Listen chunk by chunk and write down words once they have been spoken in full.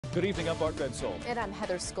Good evening, I'm Bart Bedsole. And I'm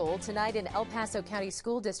Heather Skoll. Tonight, an El Paso County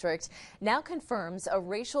School District now confirms a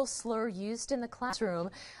racial slur used in the classroom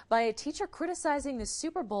by a teacher criticizing the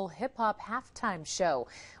Super Bowl hip-hop halftime show.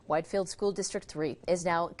 Widefield School District 3 is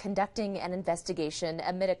now conducting an investigation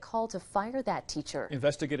amid a call to fire that teacher.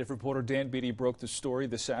 Investigative reporter Dan Beatty broke the story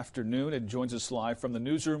this afternoon and joins us live from the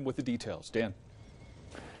newsroom with the details. Dan.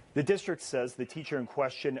 The district says the teacher in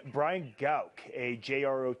question, Brian Gauk, a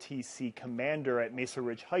JROTC commander at Mesa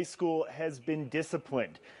Ridge High School, has been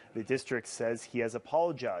disciplined. The district says he has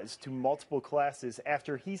apologized to multiple classes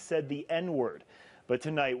after he said the N-word. But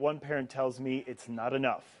tonight, one parent tells me it's not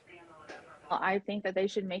enough. I think that they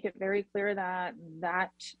should make it very clear that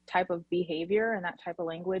that type of behavior and that type of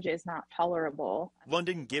language is not tolerable.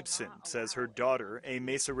 London Gibson says her daughter, a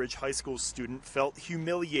Mesa Ridge High School student, felt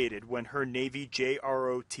humiliated when her Navy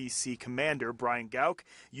JROTC commander, Brian Gauk,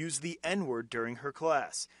 used the N-word during her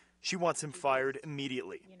class. She wants him fired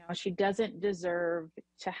immediately. She doesn't deserve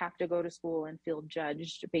to have to go to school and feel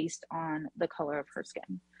judged based on the color of her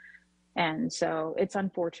skin. And so it's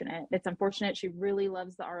unfortunate. It's unfortunate. She really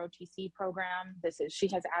loves the ROTC program. She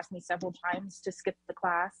has asked me several times to skip the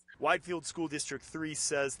class. Widefield School District 3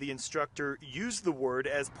 says the instructor used the word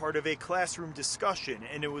as part of a classroom discussion,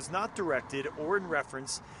 and it was not directed or in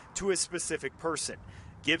reference to a specific person.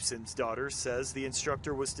 Gibson's daughter says the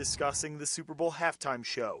instructor was discussing the Super Bowl halftime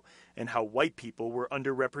show and how white people were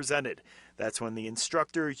underrepresented. That's when the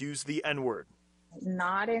instructor used the N-word.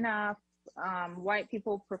 Not enough white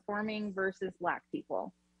people performing versus black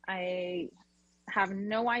people. I have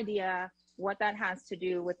no idea what that has to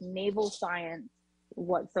do with naval science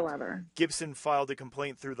whatsoever. Gibson filed a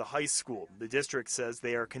complaint through the high school. The district says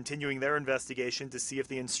they are continuing their investigation to see if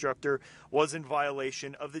the instructor was in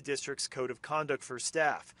violation of the district's code of conduct for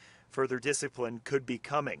staff. Further discipline could be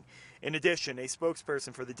coming. In addition, a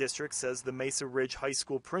spokesperson for the district says the Mesa Ridge High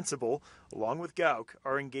School principal, along with Gauk,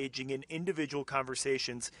 are engaging in individual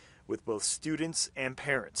conversations with both students and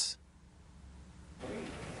parents.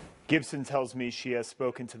 Gibson tells me she has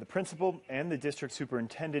spoken to the principal and the district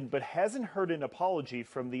superintendent, but hasn't heard an apology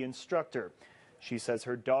from the instructor. She says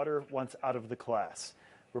her daughter wants out of the class.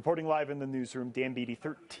 Reporting live in the newsroom, Dan Beatty,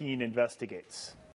 13 Investigates.